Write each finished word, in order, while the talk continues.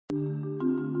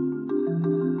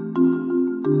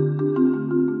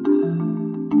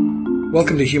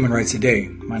Welcome to Human Rights A Day.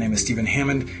 My name is Stephen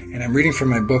Hammond, and I'm reading from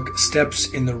my book,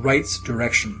 Steps in the Rights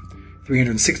Direction,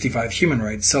 365 Human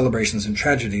Rights Celebrations and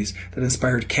Tragedies that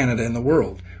Inspired Canada and the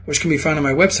World, which can be found on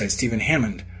my website,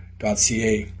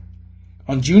 stephenhammond.ca.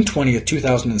 On June 20th,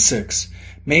 2006,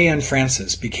 May Ann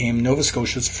Francis became Nova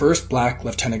Scotia's first black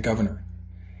lieutenant governor.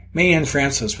 May Ann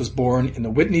Francis was born in the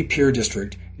Whitney Pier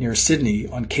district near Sydney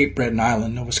on Cape Breton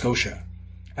Island, Nova Scotia.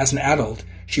 As an adult,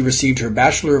 she received her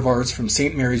Bachelor of Arts from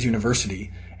St. Mary's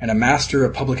University and a Master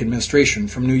of Public Administration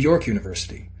from New York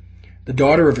University. The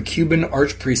daughter of a Cuban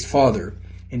archpriest father,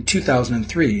 in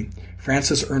 2003,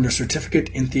 Francis earned a certificate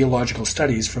in theological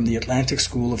studies from the Atlantic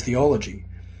School of Theology.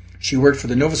 She worked for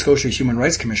the Nova Scotia Human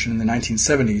Rights Commission in the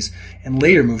 1970s and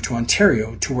later moved to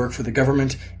Ontario to work for the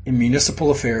government in municipal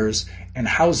affairs and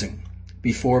housing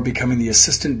before becoming the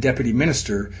Assistant Deputy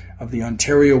Minister of the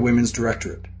Ontario Women's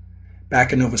Directorate.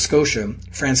 Back in Nova Scotia,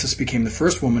 Francis became the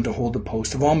first woman to hold the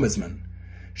post of ombudsman.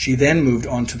 She then moved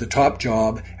on to the top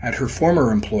job at her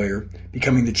former employer,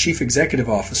 becoming the Chief Executive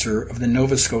Officer of the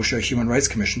Nova Scotia Human Rights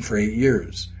Commission for 8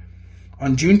 years.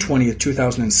 On June 20,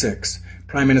 2006,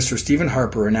 Prime Minister Stephen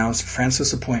Harper announced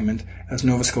Francis' appointment as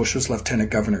Nova Scotia's Lieutenant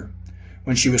Governor.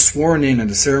 When she was sworn in at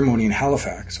a ceremony in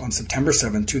Halifax on September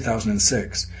 7,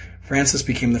 2006, Francis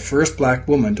became the first black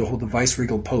woman to hold the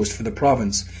vice-regal post for the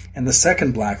province and the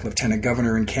second black lieutenant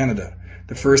governor in Canada,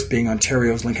 the first being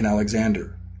Ontario's Lincoln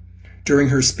Alexander. During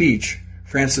her speech,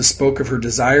 Francis spoke of her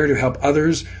desire to help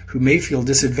others who may feel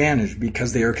disadvantaged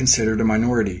because they are considered a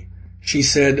minority. She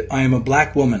said, "I am a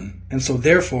black woman, and so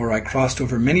therefore I crossed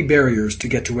over many barriers to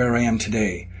get to where I am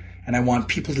today, and I want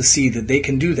people to see that they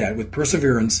can do that with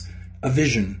perseverance, a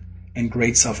vision, and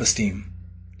great self-esteem."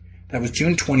 That was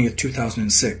June 20th,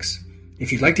 2006.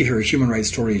 If you'd like to hear a human rights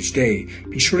story each day,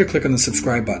 be sure to click on the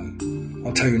subscribe button.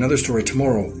 I'll tell you another story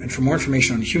tomorrow, and for more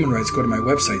information on human rights, go to my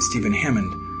website,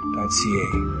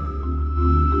 stephenhammond.ca.